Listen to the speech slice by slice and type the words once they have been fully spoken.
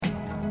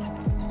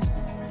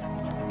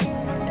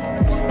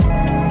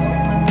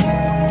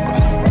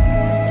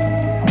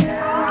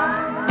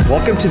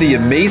Welcome to the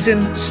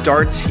Amazing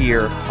Starts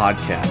Here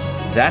podcast.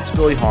 That's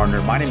Billy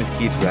Harner. My name is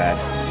Keith Rad.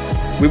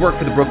 We work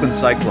for the Brooklyn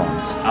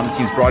Cyclones. I'm the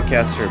team's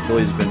broadcaster.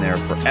 Billy's been there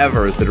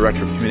forever as the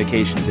director of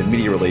communications and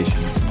media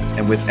relations.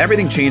 And with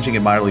everything changing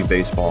in minor league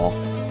baseball,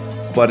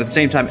 but at the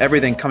same time,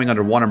 everything coming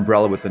under one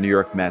umbrella with the New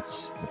York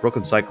Mets, the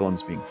Brooklyn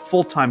Cyclones being a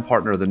full-time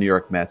partner of the New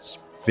York Mets,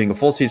 being a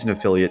full-season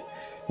affiliate,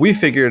 we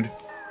figured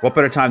what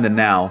better time than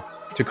now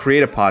to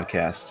create a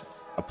podcast,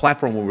 a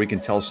platform where we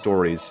can tell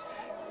stories.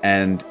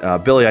 And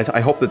Billy, I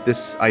hope that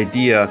this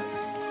idea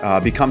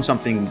becomes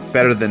something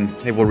better than,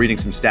 hey, we're reading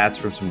some stats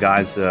from some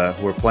guys who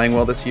are playing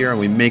well this year, and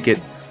we make it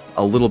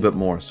a little bit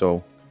more. So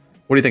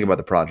what do you think about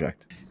the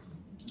project?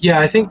 Yeah,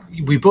 I think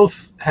we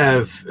both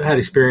have had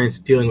experience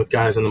dealing with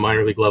guys on the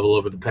minor league level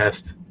over the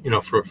past,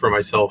 for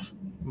myself,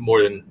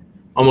 more than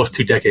almost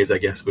 2 decades, I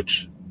guess,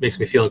 which makes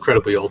me feel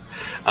incredibly old.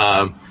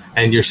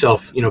 And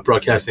yourself,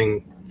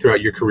 broadcasting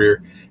throughout your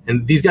career.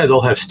 And these guys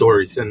all have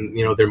stories, and,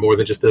 they're more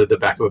than just the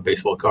back of a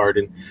baseball card.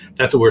 And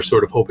that's what we're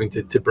sort of hoping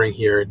to bring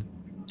here, and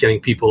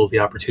getting people the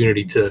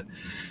opportunity to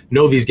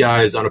know these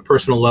guys on a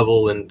personal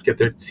level and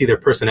see their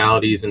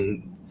personalities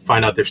and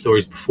find out their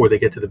stories before they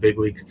get to the big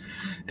leagues.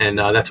 And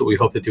that's what we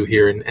hope to do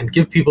here, and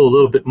give people a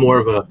little bit more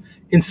of a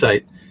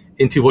insight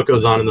into what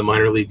goes on in the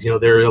minor leagues.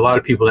 There are a lot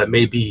of people that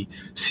may be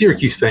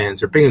Syracuse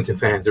fans or Binghamton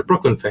fans or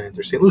Brooklyn fans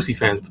or St. Lucie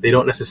fans, but they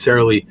don't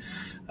necessarily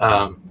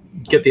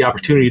get the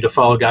opportunity to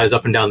follow guys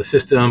up and down the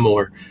system,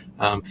 or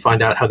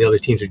find out how the other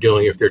teams are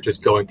doing if they're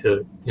just going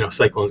to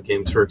Cyclones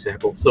games, for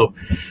example. So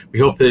we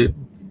hope to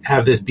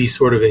have this be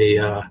sort of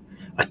a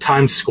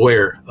Times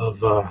Square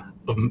of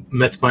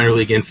Mets minor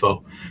league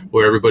info,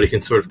 where everybody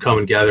can sort of come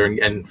and gather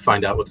and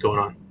find out what's going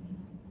on.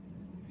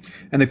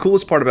 And the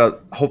coolest part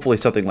about hopefully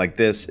something like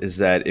this is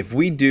that if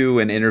we do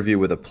an interview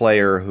with a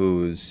player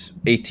who's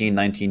 18,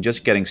 19,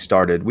 just getting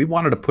started, we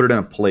wanted to put it in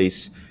a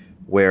place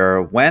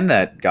where when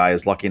that guy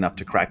is lucky enough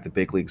to crack the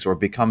big leagues or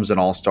becomes an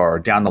all-star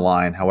down the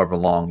line, however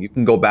long, you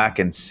can go back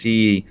and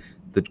see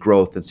the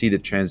growth and see the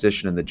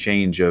transition and the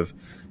change of,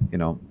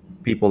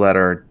 people that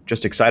are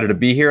just excited to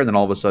be here and then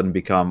all of a sudden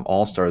become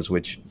all-stars,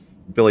 which,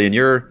 Billy, in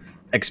your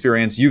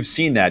experience, you've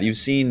seen that. You've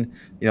seen,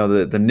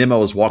 the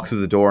Nimos walk through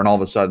the door and all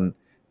of a sudden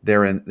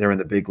they're in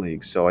the big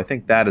leagues. So I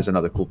think that is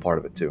another cool part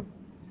of it too.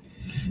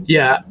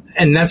 Yeah,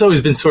 and that's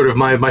always been sort of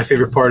my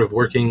favorite part of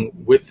working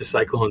with the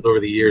Cyclones over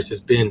the years, has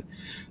been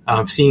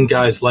seeing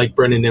guys like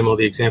Brandon Nimmo,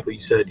 the example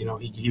you said.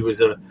 He was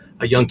a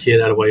young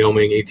kid out of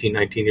Wyoming, 18,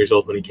 19 years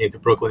old when he came to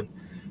Brooklyn.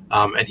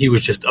 And he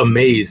was just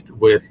amazed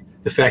with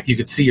the fact you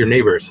could see your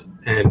neighbors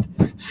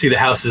and see the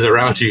houses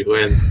around you,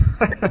 and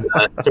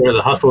sort of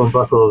the hustle and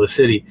bustle of the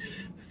city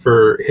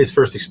for his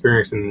first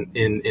experience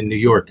in New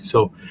York.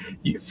 So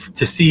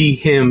to see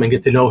him and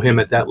get to know him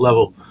at that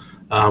level,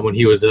 when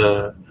he was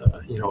a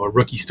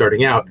rookie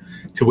starting out,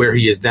 to where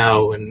he is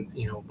now, and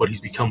what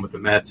he's become with the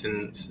Mets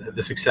and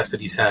the success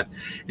that he's had,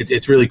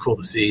 it's really cool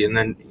to see. And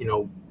then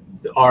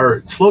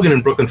our slogan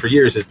in Brooklyn for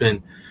years has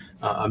been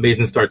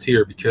Amazing Starts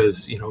Here,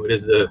 because it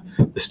is the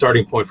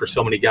starting point for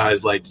so many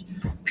guys like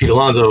Pete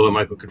Alonso and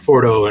Michael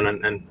Conforto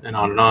and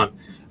on and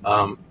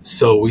on.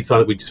 So we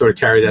thought we'd sort of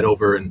carry that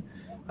over and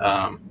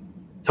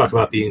talk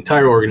about the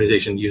entire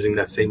organization using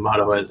that same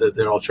motto as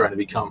they're all trying to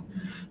become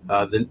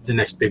the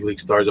next big league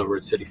stars over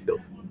at Citi Field.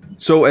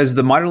 So as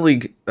the minor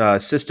league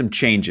system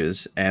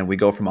changes and we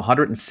go from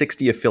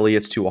 160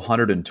 affiliates to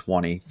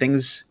 120,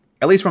 things,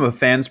 at least from a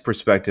fan's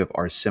perspective,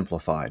 are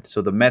simplified.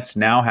 So the Mets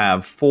now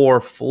have 4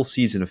 full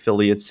season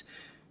affiliates: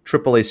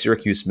 AAA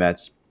Syracuse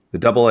Mets,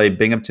 the AA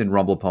Binghamton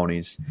Rumble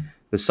Ponies.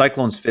 The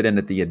Cyclones fit in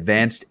at the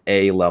advanced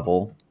A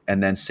level,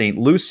 and then St.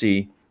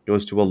 Lucie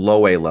goes to a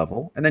low A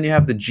level. And then you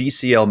have the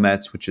GCL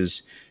Mets, which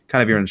is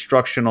kind of your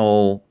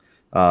instructional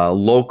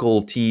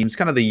local teams,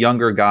 kind of the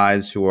younger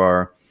guys who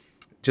are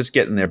just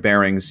getting their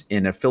bearings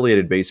in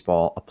affiliated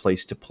baseball, a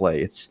place to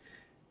play.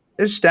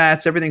 There's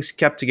stats, everything's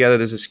kept together,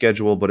 there's a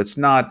schedule, but it's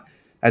not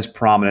as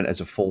prominent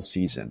as a full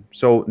season.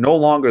 So no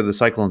longer the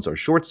Cyclones are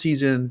short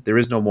season. There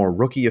is no more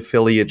rookie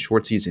affiliate,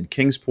 short season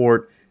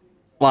Kingsport.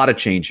 A lot of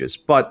changes,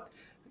 but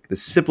the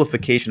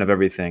simplification of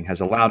everything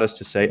has allowed us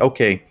to say,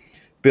 okay,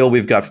 Bill,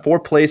 we've got 4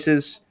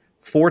 places,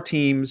 4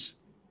 teams,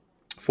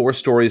 4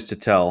 stories to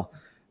tell,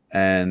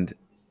 and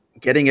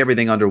getting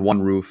everything under one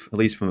roof, at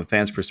least from a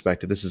fan's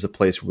perspective, this is a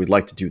place where we'd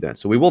like to do that.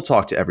 So we will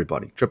talk to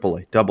everybody: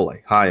 AAA, AA,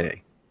 High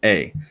A,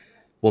 A.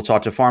 We'll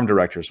talk to farm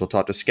directors. We'll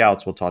talk to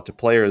scouts. We'll talk to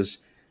players.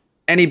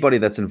 Anybody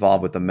that's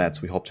involved with the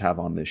Mets, we hope to have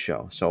on this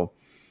show. So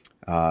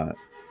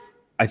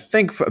I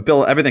think,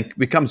 Bill, everything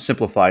becomes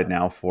simplified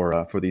now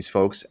for these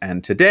folks.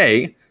 And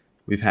today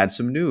we've had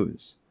some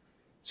news.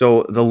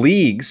 So the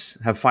leagues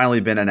have finally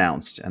been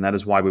announced, and that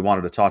is why we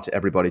wanted to talk to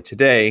everybody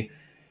today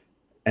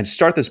and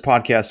start this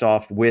podcast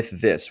off with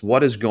this.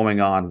 What is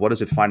going on? What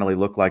does it finally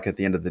look like at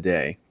the end of the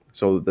day?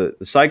 So the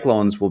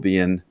Cyclones will be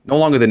in no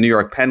longer the New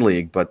York Penn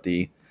League, but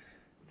the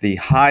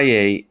High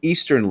A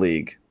Eastern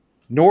League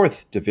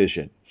North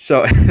Division.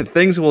 So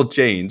things will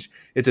change.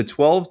 It's a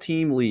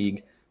 12-team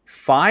league,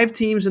 5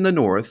 teams in the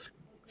North,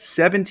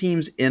 7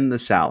 teams in the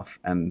South.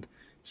 And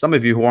some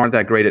of you who aren't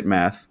that great at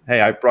math,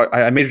 hey,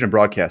 I majored in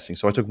broadcasting,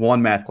 so I took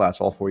one math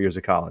class all 4 years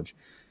of college.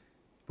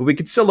 But we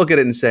could still look at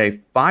it and say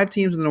 5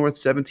 teams in the North,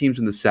 7 teams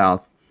in the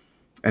South.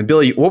 And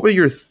Billy, what were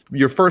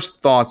your first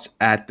thoughts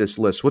at this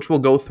list, which we'll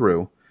go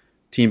through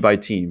team by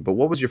team? But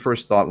what was your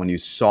first thought when you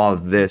saw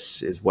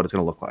this is what it's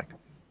going to look like?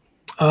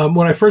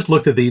 When I first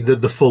looked at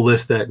the full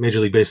list that Major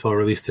League Baseball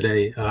released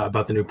today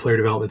about the new player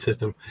development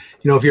system,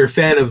 if you're a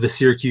fan of the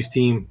Syracuse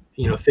team,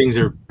 things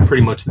are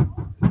pretty much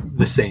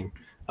the same.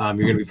 You're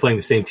going to be playing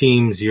the same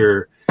teams.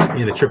 You're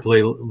in a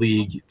AAA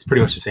league. It's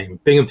pretty much the same.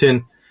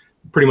 Binghamton,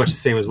 pretty much the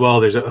same as well.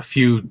 There's a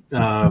few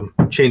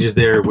changes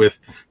there with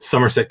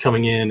Somerset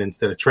coming in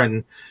instead of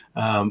Trenton.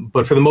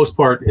 But for the most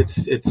part,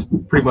 it's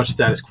pretty much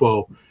status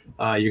quo.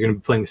 You're going to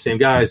be playing the same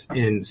guys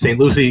in St.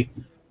 Lucie,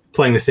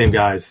 playing the same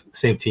guys,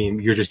 same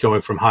team. You're just going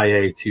from high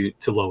A to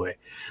low A.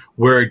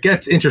 Where it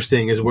gets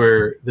interesting is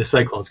where the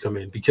Cyclones come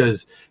in,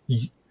 because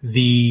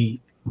the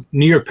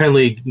New York Penn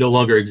League no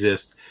longer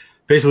exists.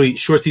 Basically,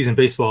 short season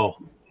baseball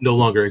no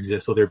longer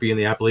exists, whether it be in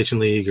the Appalachian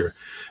League or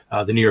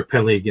the New York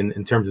Penn League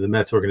in terms of the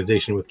Mets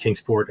organization with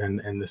Kingsport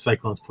and the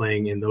Cyclones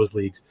playing in those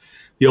leagues.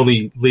 The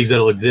only leagues that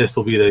will exist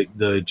will be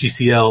the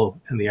GCL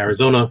and the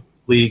Arizona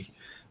League,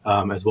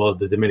 as well as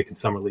the Dominican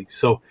Summer League.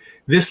 So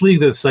this league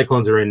that the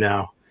Cyclones are in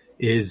now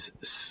is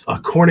a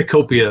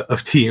cornucopia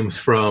of teams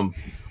from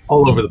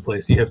all over the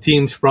place. You have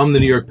teams from the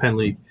New York Penn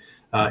League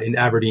in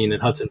Aberdeen and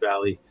Hudson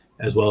Valley,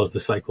 as well as the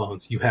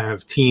Cyclones. You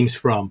have teams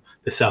from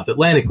the South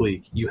Atlantic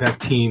League. You have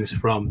teams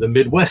from the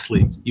Midwest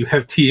League. You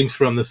have teams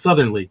from the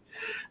Southern League.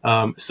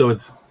 So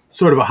it's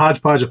sort of a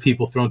hodgepodge of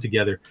people thrown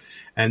together.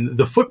 And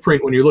the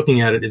footprint, when you're looking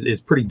at it, is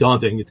pretty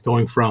daunting. It's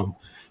going from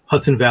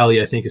Hudson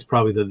Valley, I think, is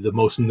probably the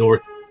most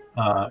north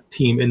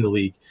team in the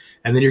league.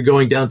 And then you're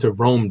going down to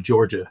Rome,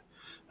 Georgia,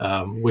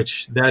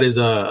 which that is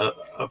a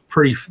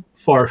pretty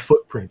far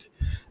footprint.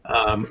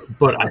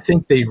 But I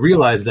think they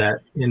realize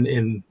that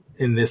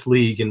in this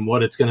league and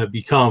what it's going to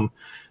become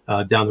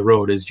down the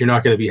road is you're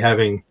not going to be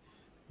having,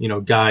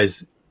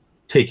 guys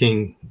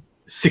taking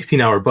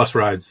 16-hour bus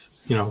rides,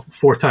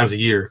 4 times a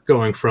year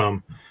going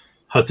from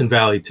Hudson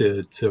Valley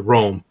to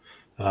Rome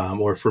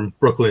or from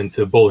Brooklyn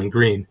to Bowling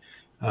Green.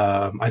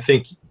 I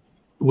think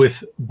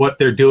with what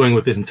they're doing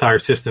with this entire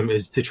system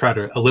is to try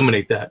to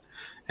eliminate that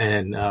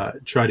and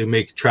try to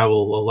make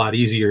travel a lot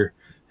easier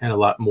and a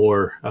lot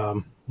more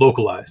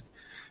localized.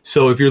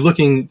 So if you're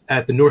looking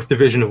at the North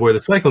Division of where the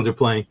Cyclones are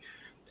playing,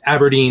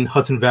 Aberdeen,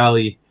 Hudson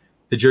Valley,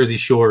 the Jersey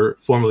Shore,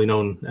 formerly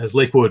known as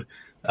Lakewood,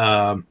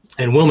 and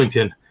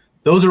Wilmington,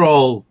 those are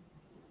all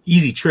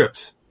easy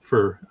trips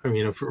for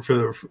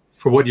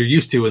what you're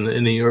used to in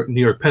the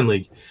New York Penn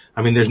League.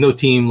 I mean, there's no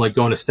team like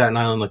going to Staten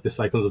Island like the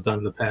Cyclones have done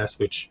in the past,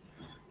 which,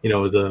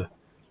 is a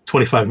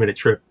 25-minute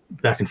trip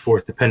back and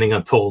forth depending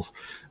on tolls.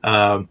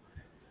 But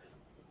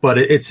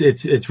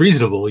it's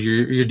reasonable.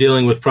 You're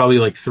dealing with probably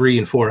like 3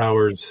 and 4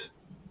 hours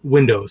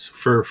windows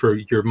for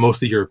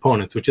most of your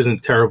opponents, which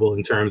isn't terrible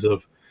in terms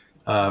of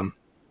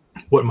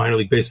what minor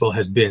league baseball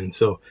has been.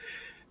 So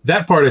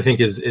that part I think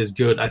is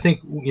good. I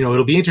think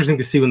it'll be interesting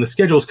to see when the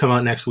schedules come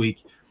out next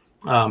week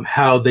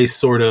how they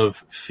sort of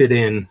fit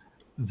in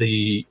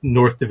the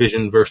North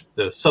Division versus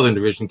the Southern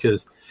Division,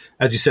 because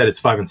as you said, it's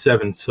 5 and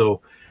 7. So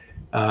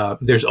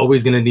there's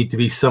always going to need to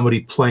be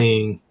somebody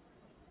playing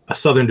a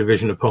Southern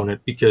Division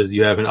opponent because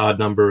you have an odd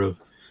number of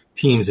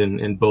teams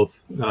in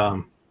both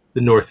the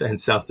North and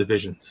South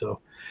Division. So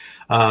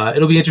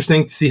it'll be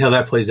interesting to see how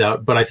that plays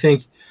out. But I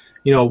think,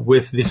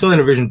 with the Southern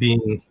Division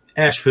being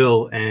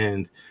Asheville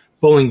and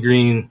Bowling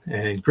Green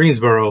and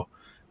Greensboro,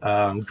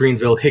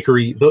 Greenville,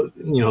 Hickory,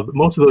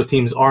 most of those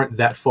teams aren't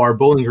that far.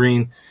 Bowling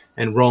Green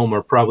and Rome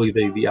are probably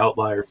the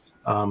outliers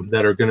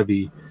that are going to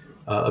be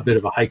a bit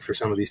of a hike for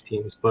some of these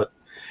teams. But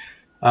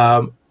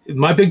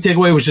my big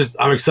takeaway was just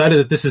I'm excited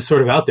that this is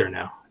sort of out there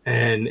now.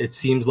 And it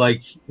seems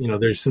like,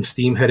 there's some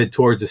steam headed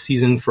towards a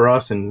season for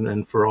us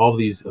and for all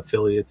these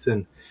affiliates.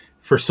 And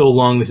for so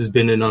long, this has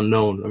been an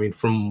unknown. I mean,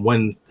 from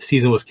when the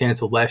season was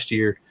canceled last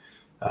year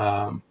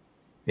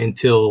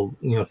until,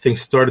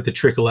 things started to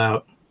trickle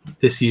out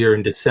this year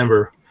in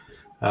December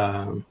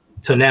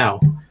to now.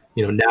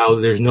 Now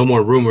there's no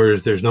more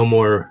rumors. There's no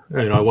more,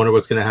 I wonder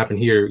what's going to happen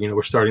here.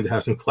 We're starting to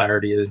have some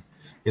clarity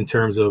in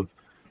terms of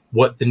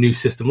what the new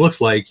system looks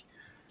like.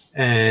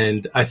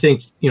 And I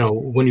think,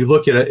 when you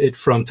look at it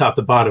from top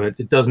to bottom,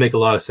 it does make a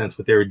lot of sense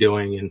what they were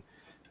doing.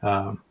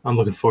 And I'm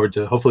looking forward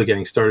to hopefully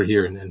getting started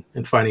here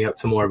and finding out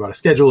some more about a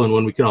schedule and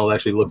when we can all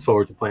actually look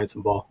forward to playing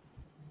some ball.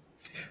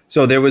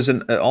 So there was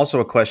also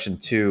a question,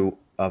 too,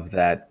 of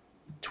that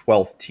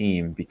 12th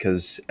team,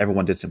 because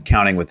everyone did some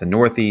counting with the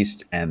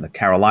Northeast and the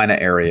Carolina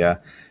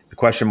area. The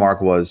question mark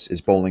was, is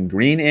Bowling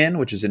Green in,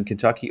 which is in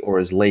Kentucky, or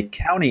is Lake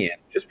County in,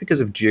 just because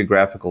of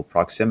geographical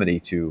proximity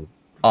to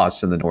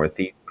us in the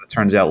Northeast?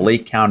 Turns out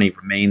Lake County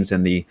remains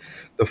in the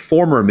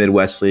former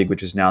Midwest League,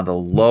 which is now the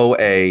Low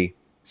A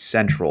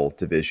Central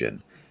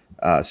Division,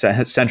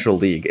 Central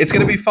League. It's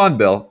going to be fun,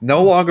 Bill.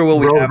 No longer will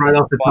we have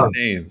fun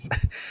names.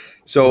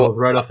 So,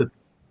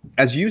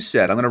 as you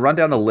said, I'm going to run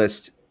down the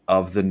list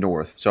of the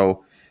North.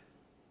 So,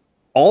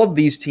 all of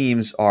these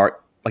teams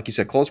are like you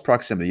said, close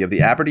proximity. You have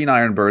the Aberdeen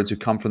Ironbirds, who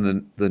come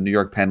from the New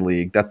York Penn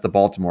League. That's the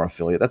Baltimore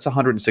affiliate. That's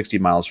 160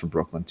 miles from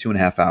Brooklyn,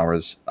 2.5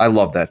 hours. I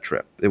love that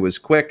trip. It was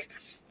quick.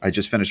 I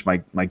just finished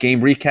my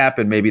game recap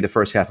and maybe the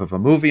first half of a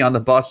movie on the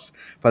bus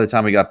by the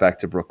time we got back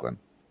to Brooklyn.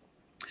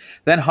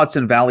 Then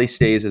Hudson Valley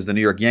stays as the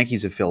New York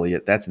Yankees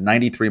affiliate. That's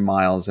 93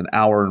 miles, an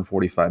hour and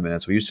 45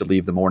 minutes. We used to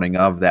leave the morning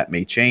of. That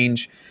may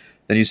change.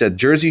 Then you said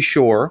Jersey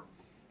Shore,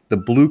 the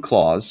Blue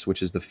Claws,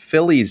 which is the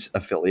Phillies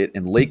affiliate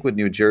in Lakewood,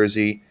 New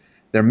Jersey.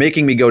 They're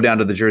making me go down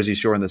to the Jersey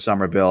Shore in the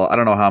summer, Bill. I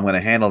don't know how I'm going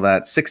to handle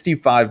that.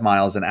 65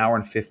 miles, an hour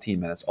and 15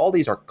 minutes. All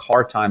these are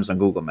car times on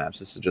Google Maps.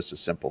 This is just a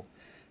simple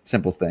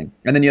thing.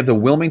 And then you have the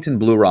Wilmington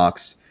Blue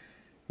Rocks,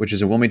 which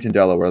is in Wilmington,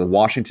 Delaware, the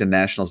Washington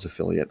Nationals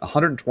affiliate,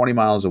 120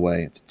 miles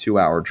away. It's a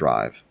 2-hour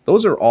drive.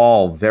 Those are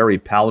all very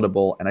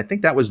palatable, and I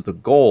think that was the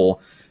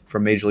goal for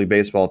Major League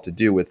Baseball to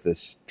do with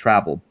this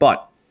travel.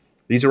 But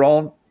these are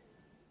all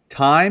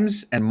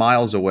times and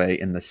miles away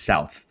in the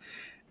South.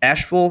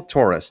 Asheville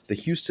Tourists, the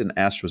Houston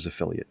Astros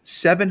affiliate,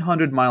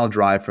 700-mile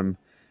drive from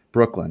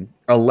Brooklyn,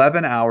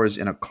 11 hours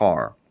in a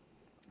car.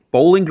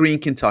 Bowling Green,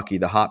 Kentucky,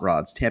 the Hot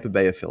Rods, Tampa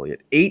Bay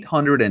affiliate,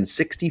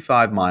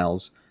 865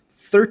 miles,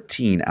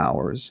 13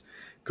 hours.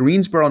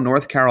 Greensboro,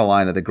 North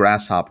Carolina, the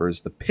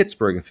Grasshoppers, the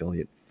Pittsburgh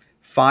affiliate,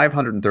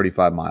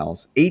 535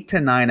 miles, 8 to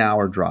 9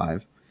 hour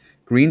drive.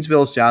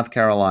 Greensville, South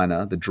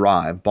Carolina, the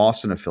Drive,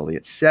 Boston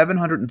affiliate,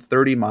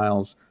 730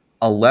 miles,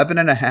 11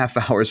 and a half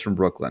hours from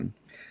Brooklyn.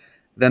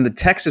 Then the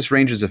Texas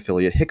Rangers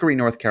affiliate, Hickory,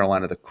 North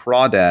Carolina, the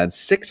Crawdads,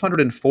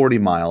 640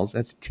 miles,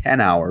 that's 10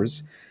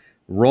 hours.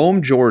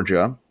 Rome,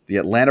 Georgia, the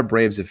Atlanta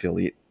Braves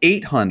affiliate,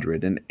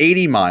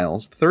 880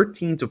 miles,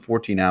 13 to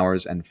 14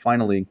 hours. And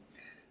finally,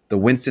 the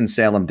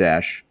Winston-Salem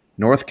Dash,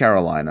 North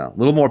Carolina, a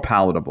little more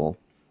palatable,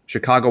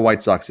 Chicago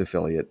White Sox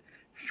affiliate,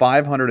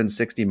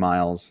 560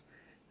 miles,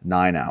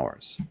 9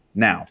 hours.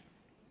 Now,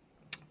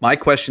 my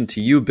question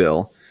to you,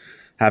 Bill,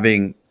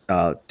 having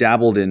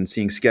dabbled in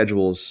seeing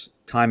schedules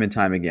time and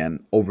time again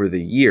over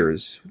the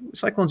years,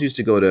 Cyclones used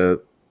to go to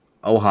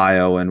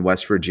Ohio and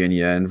West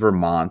Virginia and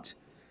Vermont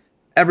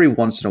every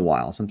once in a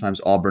while, sometimes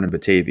Auburn and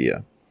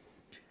Batavia.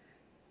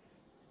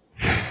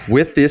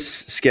 With this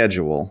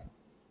schedule,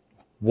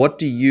 what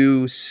do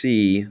you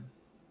see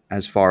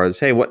as far as,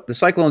 hey, what the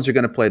Cyclones are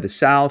going to play the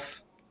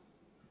South?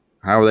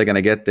 How are they going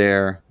to get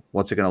there?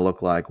 What's it going to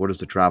look like? What does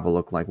the travel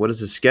look like? What does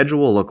the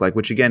schedule look like?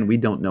 Which, again, we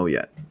don't know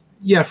yet.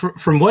 Yeah,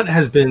 from what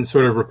has been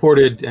sort of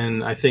reported,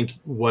 and I think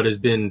what has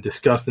been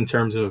discussed in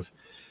terms of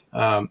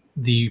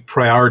the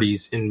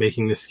priorities in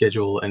making this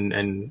schedule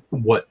and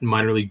what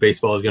minor league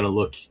baseball is going to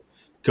look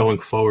going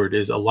forward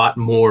is a lot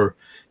more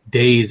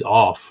days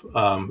off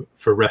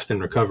for rest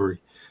and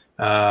recovery.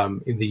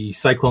 The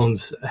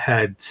Cyclones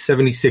had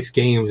 76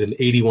 games in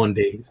 81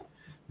 days.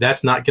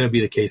 That's not going to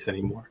be the case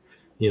anymore.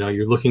 You know,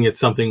 you're looking at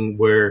something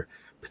where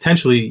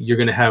potentially you're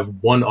going to have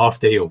one off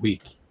day a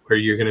week, where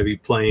you're going to be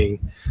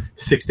playing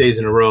 6 days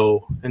in a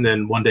row and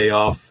then 1 day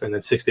off, and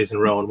then 6 days in a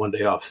row and 1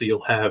 day off. So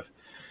you'll have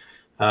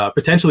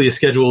potentially a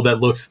schedule that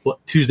looks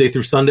Tuesday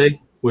through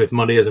Sunday with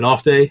Monday as an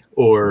off day,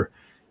 or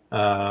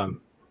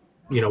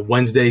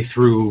Wednesday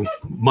through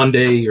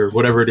Monday, or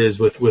whatever it is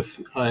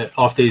with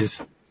off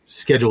days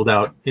scheduled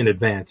out in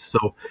advance.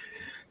 So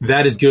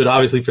that is good,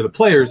 obviously, for the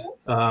players,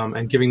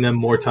 and giving them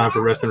more time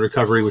for rest and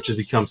recovery, which has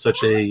become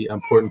such a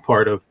important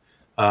part of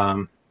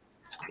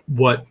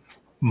what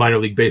minor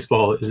league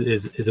baseball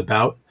is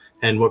about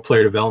and what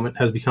player development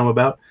has become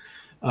about.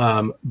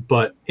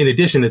 But in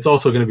addition, it's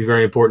also going to be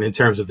very important in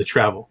terms of the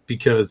travel,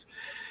 because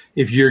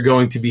if you're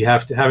going to be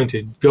having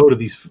to go to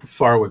these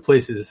faraway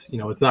places,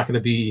 it's not going to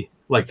be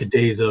like the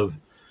days of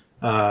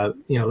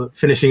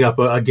finishing up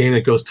a game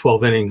that goes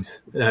 12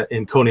 innings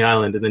in Coney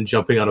Island and then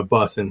jumping on a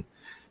bus and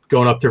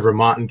going up to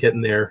Vermont and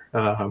getting there,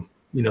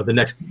 the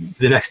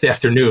next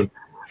afternoon,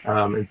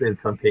 in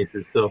some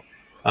cases. So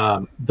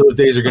those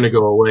days are going to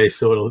go away.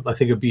 So I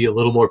think it'll be a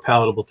little more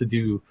palatable to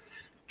do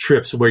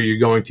trips where you're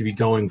going to be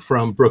going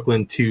from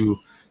Brooklyn to,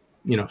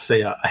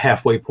 say a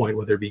halfway point,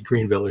 whether it be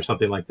Greenville or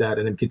something like that,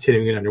 and then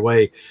continuing on your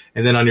way.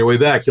 And then on your way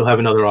back, you'll have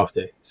another off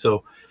day.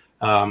 So,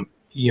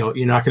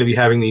 you're not going to be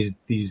having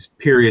these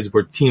periods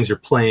where teams are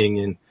playing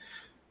in,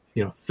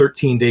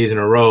 13 days in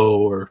a row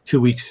or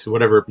 2 weeks,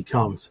 whatever it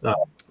becomes.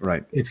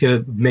 Right. It's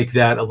going to make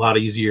that a lot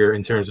easier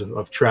in terms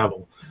of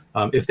travel,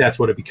 if that's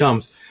what it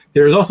becomes.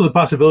 There's also the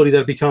possibility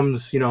that it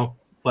becomes,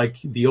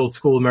 like the old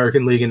school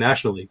American League and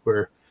National League,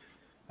 where,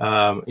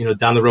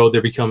 down the road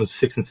there becomes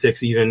 6 and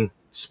 6 even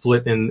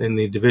split in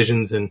the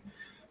divisions, and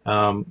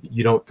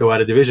you don't go out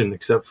of division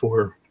except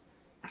for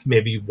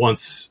maybe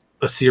once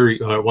a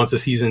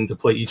season to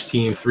play each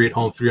team, 3 at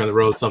home, 3 on the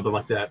road, something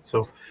like that.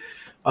 So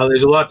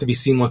there's a lot to be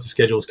seen once the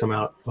schedules come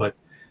out, but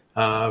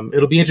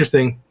it'll be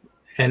interesting.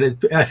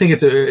 And I think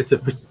it's a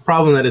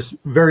problem that is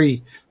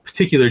very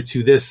particular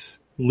to this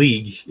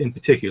league in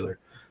particular,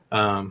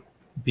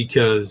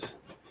 because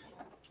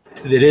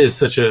it is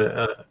such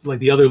like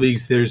the other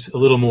leagues, there's a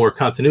little more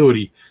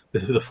continuity.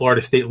 The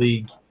Florida State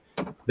League,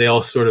 they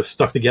all sort of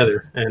stuck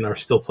together and are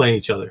still playing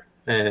each other.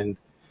 And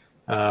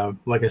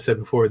like I said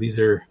before, these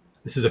are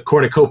this is a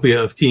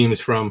cornucopia of teams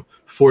from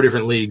 4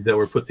 different leagues that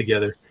were put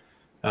together.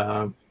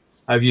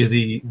 I've used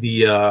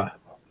the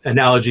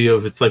analogy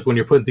of it's like when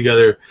you're putting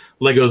together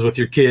Legos with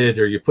your kid,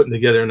 or you're putting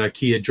together an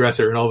IKEA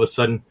dresser, and all of a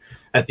sudden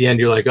at the end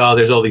you're like, oh,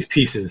 there's all these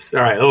pieces.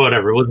 All right,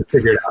 whatever, we'll just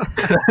figure it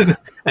out.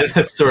 And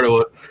that's sort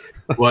of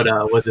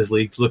what this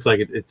league looks like.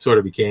 It sort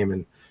of became.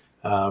 And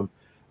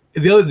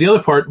the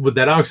other part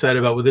that I'm excited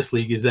about with this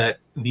league is that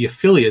the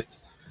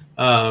affiliates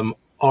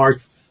are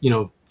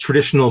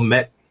traditional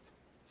Met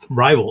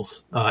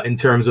rivals in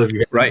terms of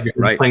you're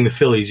playing the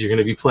Phillies, you're going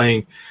to be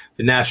playing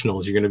the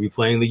Nationals, you're going to be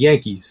playing the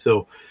Yankees.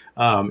 So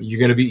you're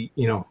going to be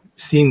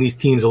seeing these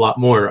teams a lot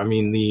more. I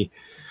mean, the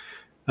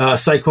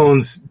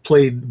Cyclones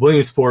played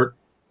Williamsport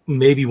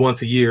maybe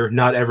once a year,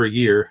 not every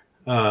year.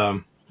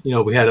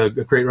 We had a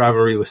great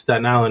rivalry with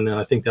Staten Island, and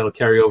I think that'll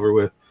carry over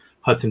with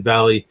Hudson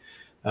Valley.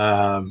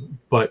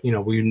 But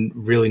we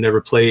really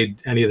never played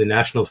any of the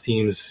Nationals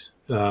teams.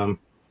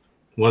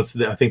 Once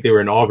I think they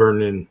were in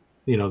Auburn, and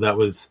that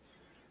was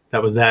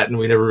that, and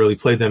we never really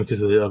played them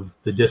because of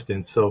the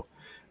distance. So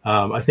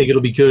I think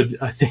it'll be good.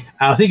 I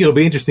think it'll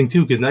be interesting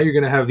too, because now you're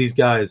going to have these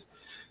guys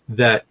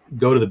that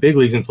go to the big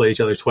leagues and play each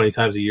other 20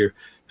 times a year,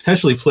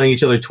 potentially playing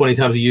each other 20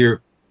 times a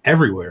year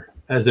everywhere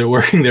as they're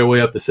working their way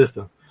up the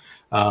system,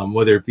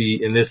 whether it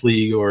be in this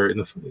league or in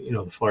the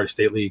Florida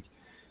State League,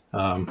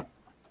 AA,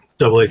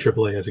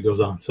 AAA as it goes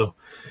on. So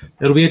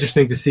it'll be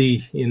interesting to see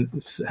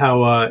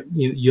how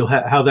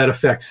how that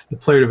affects the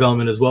player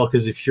development as well.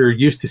 Because if you're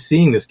used to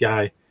seeing this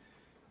guy,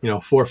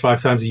 4 or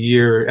 5 times a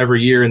year,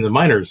 every year in the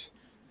minors,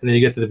 and then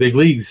you get to the big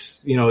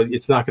leagues,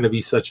 it's not going to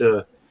be such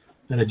an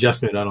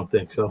adjustment, I don't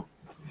think. So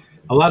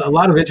a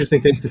lot of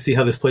interesting things to see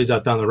how this plays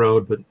out down the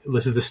road. But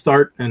this is the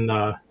start, and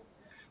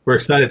we're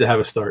excited to have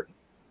a start.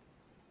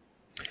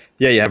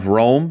 Yeah, you have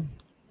Rome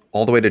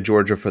all the way to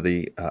Georgia for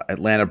the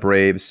Atlanta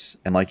Braves,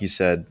 and like you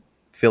said,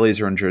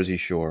 Phillies are in Jersey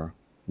Shore.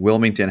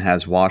 Wilmington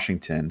has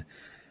Washington.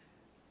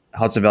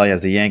 Hudson Valley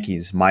has the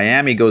Yankees.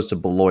 Miami goes to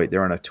Beloit.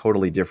 They're in a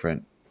totally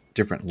different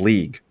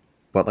league.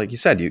 But like you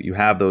said, you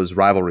have those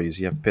rivalries.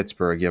 You have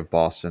Pittsburgh, you have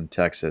Boston,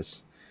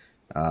 Texas.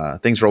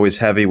 Things are always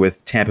heavy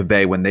with Tampa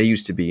Bay when they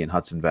used to be in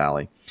Hudson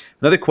Valley.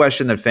 Another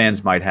question that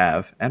fans might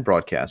have, and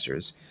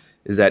broadcasters,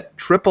 is that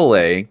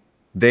AAA,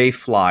 they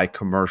fly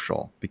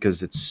commercial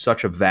because it's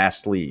such a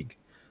vast league.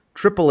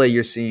 AAA,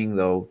 you're seeing,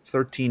 though,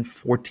 13,000,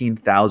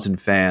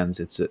 14,000 fans.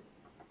 It's a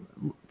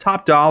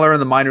top dollar in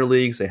the minor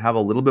leagues. They have a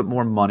little bit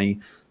more money,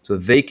 so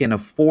they can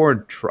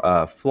afford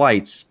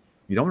flights.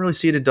 You don't really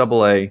see it at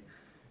AA.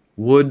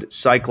 Would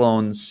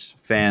Cyclones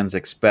fans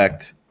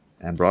expect,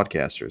 and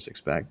broadcasters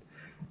expect,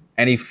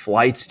 any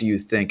flights, do you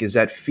think? Is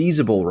that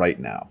feasible right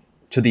now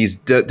to these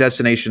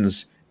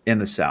destinations in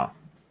the South?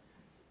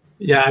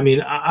 Yeah, I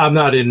mean, I'm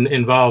not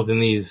involved in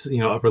these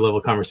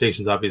upper-level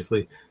conversations,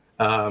 obviously.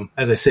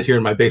 As I sit here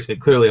in my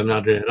basement, clearly I'm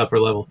not at an upper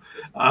level.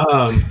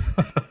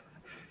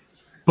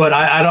 But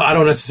I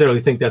don't necessarily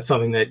think that's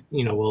something that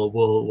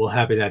will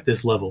happen at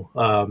this level.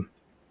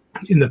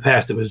 In the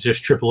past, it was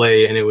just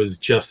AAA, and it was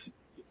just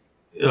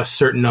a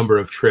certain number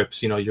of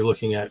trips. You're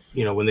looking at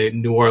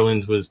when New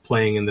Orleans was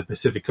playing in the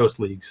Pacific Coast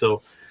League,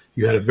 so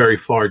you had a very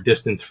far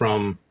distance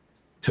from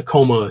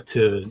Tacoma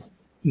to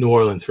New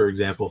Orleans, for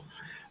example,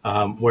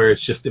 where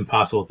it's just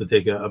impossible to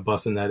take a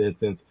bus in that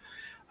instance.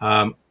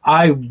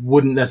 I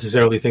wouldn't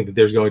necessarily think that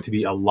there's going to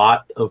be a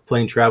lot of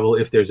plane travel,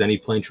 if there's any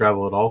plane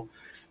travel at all.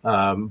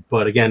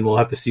 But again, we'll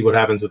have to see what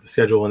happens with the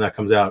schedule when that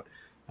comes out.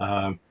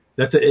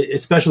 That's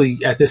especially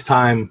at this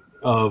time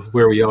of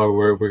where we are,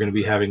 where we're going to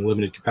be having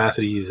limited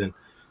capacities and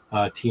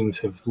teams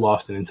have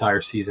lost an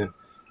entire season.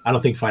 I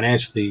don't think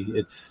financially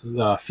it's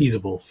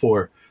feasible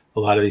for a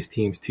lot of these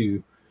teams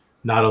to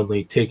not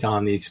only take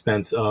on the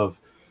expense of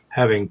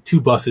having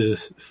 2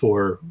 buses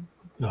for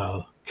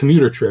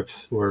commuter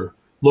trips or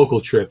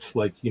local trips,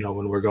 like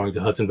when we're going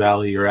to Hudson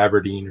Valley or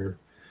Aberdeen or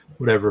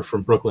whatever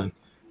from Brooklyn.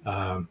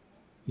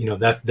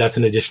 That's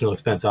an additional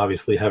expense,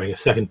 obviously, having a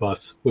second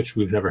bus, which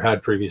we've never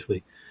had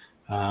previously.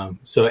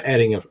 So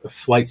adding a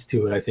flights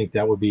to it, I think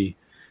that would be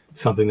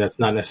something that's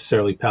not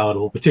necessarily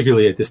palatable,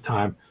 particularly at this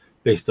time,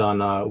 based on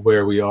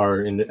where we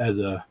are as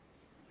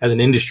an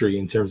industry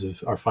in terms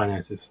of our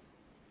finances.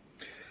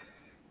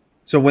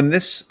 So when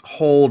this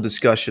whole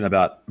discussion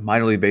about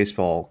minor league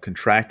baseball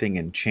contracting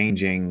and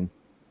changing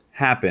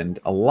happened,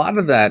 a lot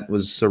of that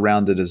was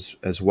surrounded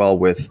as well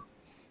with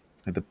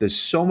there's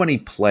so many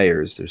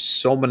players, there's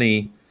so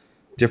many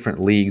different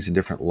leagues and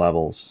different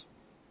levels.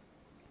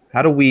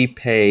 How do we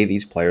pay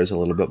these players a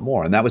little bit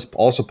more? And that was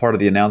also part of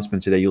the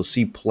announcement today. You'll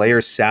see player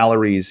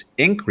salaries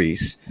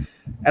increase.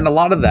 And a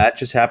lot of that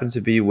just happens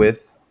to be we've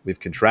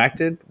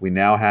contracted. We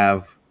now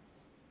have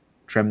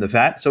trim the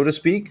fat, so to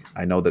speak.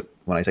 I know that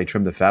when I say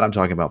trim the fat, I'm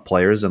talking about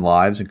players and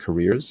lives and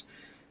careers.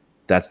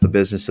 That's the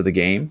business of the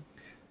game.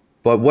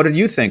 But what did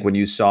you think when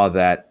you saw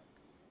that,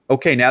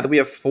 okay, now that we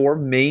have 4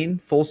 main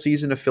full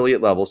season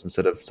affiliate levels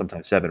instead of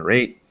sometimes 7 or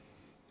 8,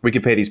 we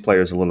could pay these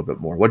players a little bit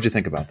more? What did you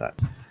think about that?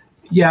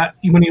 Yeah,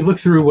 when you look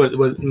through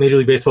what Major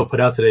League Baseball put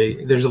out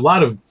today, there's a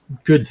lot of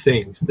good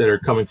things that are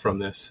coming from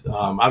this.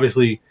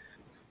 Obviously,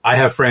 I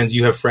have friends,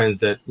 you have friends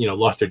that,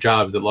 lost their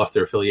jobs, that lost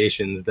their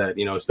affiliations, that,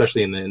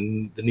 especially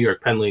in the New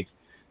York Penn League,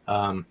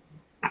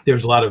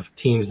 there's a lot of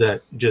teams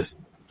that just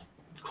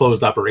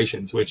closed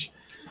operations, which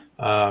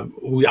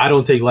I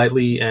don't take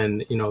lightly.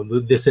 And,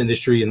 this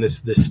industry and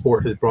this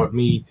sport has brought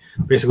me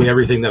basically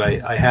everything that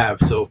I have.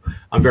 So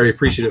I'm very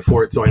appreciative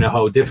for it. So I know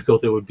how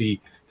difficult it would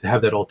be to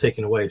have that all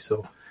taken away.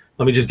 So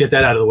let me just get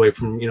that out of the way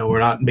from, we're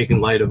not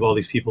making light of all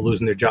these people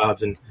losing their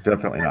jobs and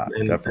definitely not.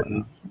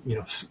 And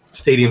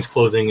stadiums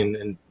closing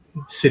and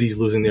cities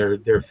losing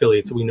their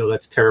affiliates. We know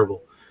that's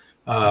terrible.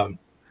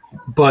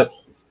 But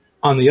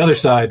on the other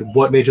side,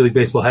 what Major League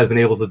Baseball has been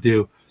able to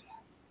do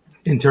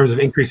in terms of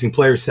increasing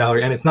players'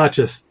 salary, and it's not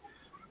just,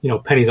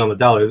 pennies on the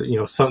dollar,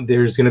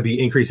 there's going to be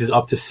increases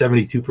up to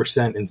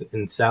 72%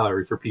 in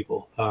salary for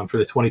people for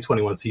the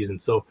 2021 season.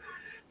 So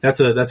that's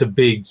a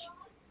big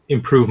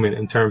improvement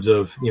in terms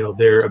of,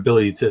 their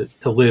ability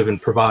to live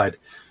and provide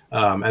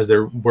as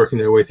they're working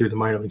their way through the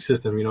minor league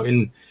system.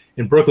 In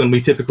Brooklyn,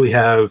 we typically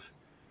have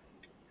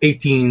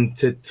 18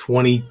 to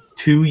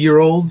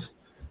 22-year-olds.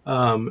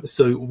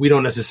 So we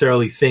don't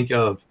necessarily think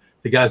of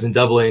the guys in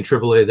AA and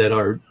AAA that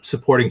are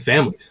supporting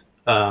families.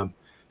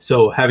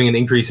 So having an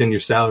increase in your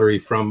salary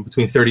from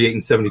between 38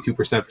 and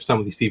 72% for some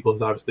of these people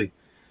is obviously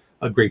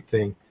a great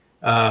thing.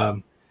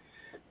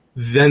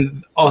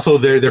 Then also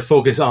their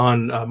focus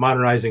on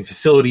modernizing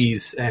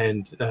facilities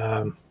and,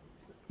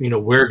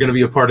 we're going to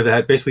be a part of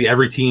that. Basically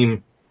every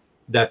team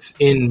that's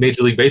in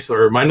Major League Baseball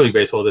or minor league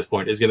baseball at this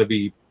point is going to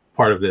be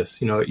part of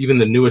this. Even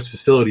the newest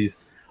facilities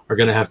are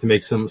going to have to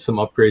make some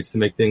upgrades to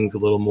make things a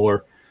little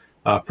more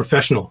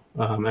professional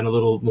and a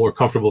little more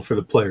comfortable for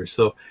the players.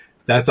 So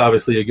that's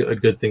obviously a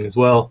good thing as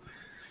well.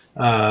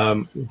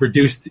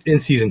 Reduced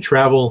in-season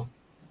travel,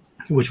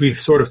 which we've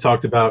sort of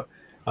talked about,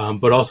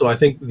 but also I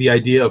think the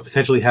idea of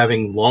potentially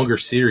having longer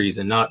series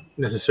and not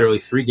necessarily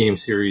 3-game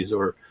series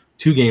or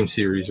 2-game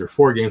series or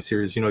 4-game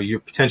series. You're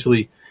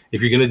potentially,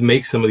 if you're going to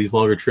make some of these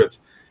longer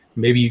trips,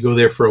 maybe you go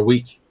there for a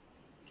week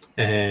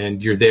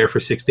and you're there for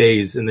 6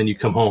 days and then you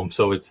come home.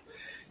 So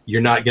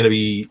you're not going to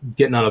be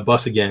getting on a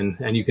bus again,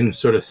 and you can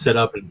sort of set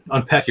up and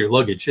unpack your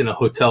luggage in a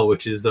hotel,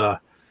 which is a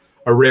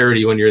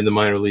rarity when you're in the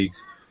minor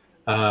leagues.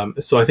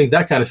 So I think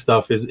that kind of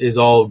stuff is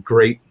all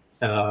great.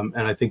 And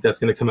I think that's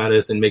going to come at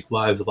us and make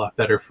lives a lot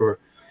better for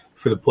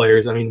the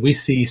players. I mean, we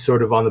see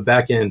sort of on the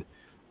back end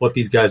what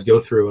these guys go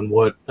through and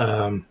what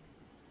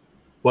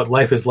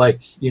life is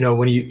like.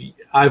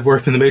 I've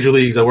worked in the major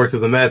leagues, I worked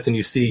with the Mets, and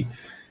you see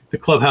the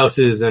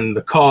clubhouses and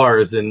the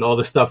cars and all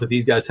the stuff that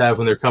these guys have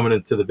when they're coming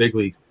into the big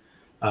leagues.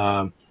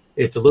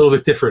 It's a little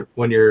bit different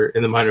when you're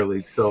in the minor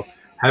leagues. So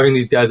having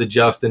these guys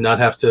adjust and not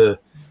have to,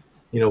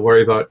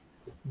 worry about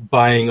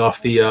buying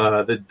off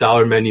the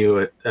dollar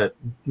menu at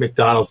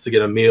McDonald's to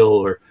get a meal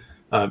or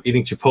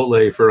eating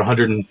Chipotle for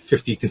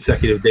 150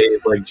 consecutive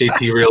days, like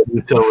JT Real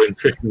Muto and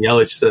Christian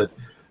Yelich said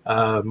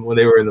when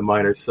they were in the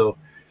minors. So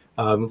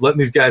letting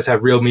these guys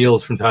have real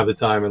meals from time to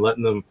time and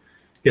letting them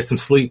get some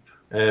sleep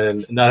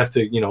and not have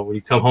to, when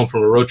you come home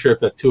from a road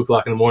trip at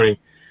 2:00 in the morning,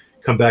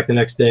 come back the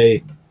next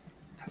day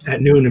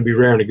at noon and be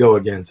raring to go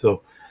again.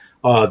 So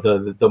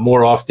the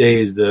more off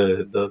days,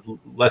 the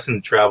less in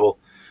the travel,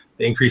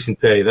 the increase in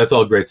pay, that's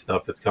all great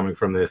stuff that's coming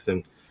from this.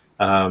 And,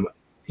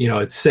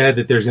 it's sad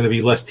that there's going to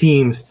be less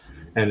teams,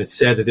 and it's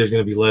sad that there's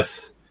going to be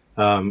less,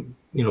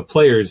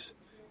 players.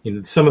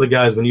 Some of the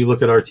guys, when you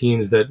look at our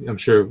teams that I'm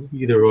sure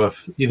either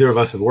of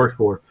us have worked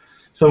for,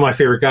 some of my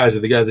favorite guys are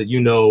the guys that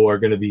are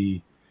going to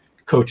be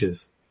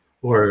coaches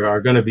or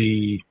are going to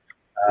be,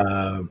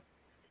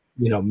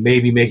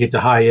 maybe make it to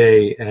high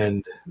A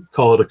and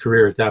call it a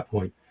career at that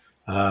point.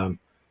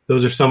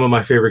 Those are some of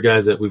my favorite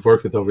guys that we've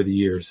worked with over the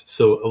years.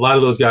 So a lot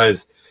of those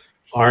guys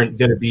aren't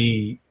going to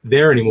be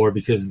there anymore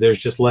because there's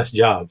just less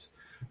jobs.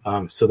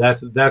 So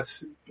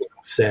that's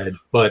sad.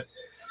 But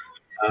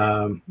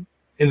overall,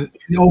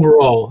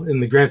 in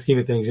the grand scheme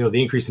of things,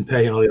 the increase in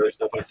pay and all the other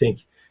stuff, I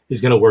think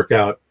is going to work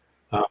out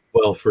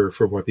well for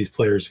what these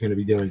players are going to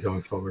be doing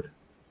going forward.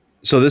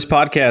 So this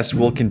podcast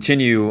will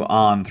continue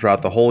on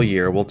throughout the whole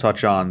year. We'll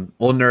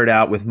nerd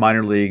out with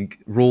minor league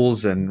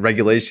rules and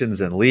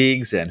regulations and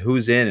leagues and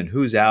who's in and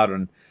who's out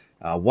and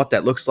what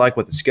that looks like,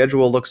 what the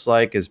schedule looks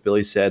like. As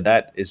Billy said,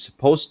 that is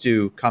supposed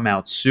to come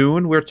out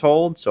soon, we're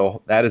told.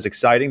 So that is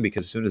exciting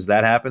because as soon as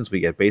that happens,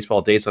 we get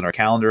baseball dates on our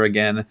calendar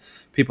again.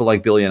 People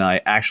like Billy and I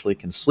actually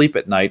can sleep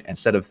at night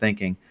instead of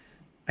thinking,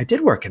 I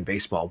did work in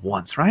baseball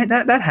once, right?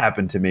 That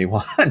happened to me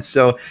once.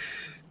 So.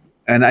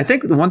 And I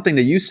think the one thing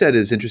that you said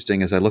is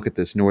interesting as I look at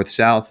this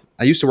north-south.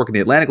 I used to work in the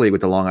Atlantic League with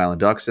the Long Island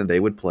Ducks, and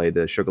they would play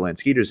the Sugar Land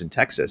Skeeters in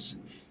Texas,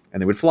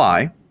 and they would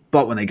fly.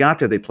 But when they got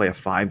there, they'd play a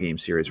 5-game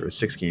series or a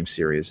 6-game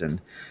series,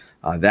 and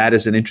that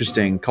is an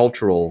interesting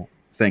cultural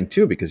thing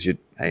too, because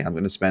I'm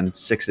going to spend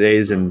 6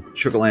 days in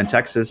Sugar Land,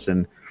 Texas,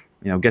 and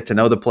get to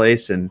know the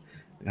place and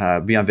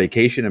be on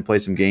vacation and play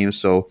some games.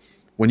 So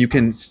when you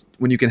can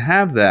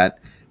have that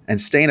and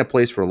stay in a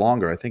place for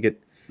longer, I think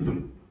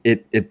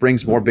it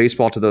brings more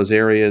baseball to those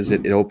areas.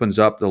 It opens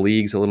up the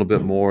leagues a little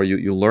bit more.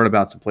 You learn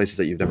about some places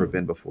that you've never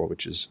been before,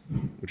 which is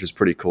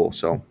pretty cool.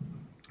 So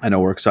I know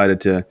we're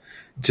excited to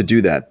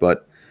do that.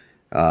 But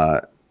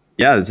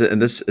yeah, as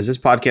this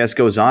podcast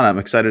goes on, I'm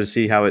excited to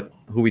see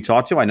who we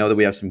talk to. I know that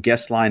we have some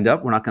guests lined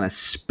up. We're not going to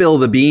spill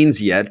the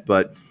beans yet,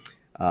 but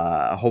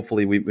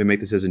hopefully we make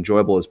this as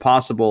enjoyable as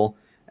possible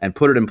and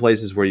put it in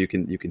places where you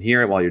can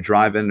hear it while you're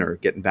driving or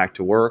getting back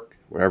to work,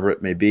 wherever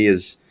it may be.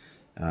 As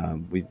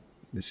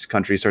this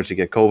country starts to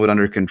get COVID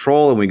under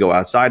control and we go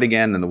outside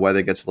again and the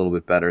weather gets a little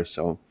bit better.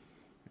 So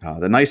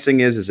the nice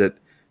thing is that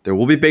there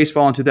will be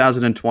baseball in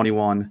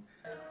 2021.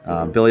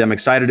 Billy, I'm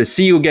excited to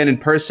see you again in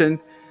person.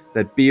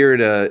 That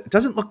beard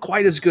doesn't look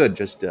quite as good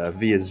just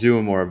via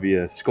Zoom or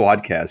via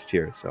Squadcast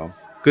here. So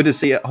good to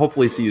see you.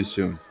 Hopefully see you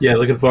soon. Yeah,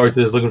 looking forward to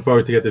this. Looking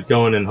forward to get this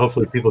going, and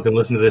hopefully people can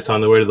listen to this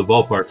on their way to the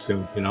ballpark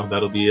soon.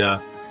 That'll be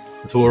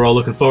that's what we're all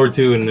looking forward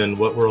to and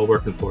what we're all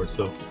working for.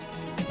 So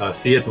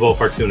see you at the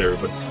ballpark soon,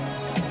 everybody.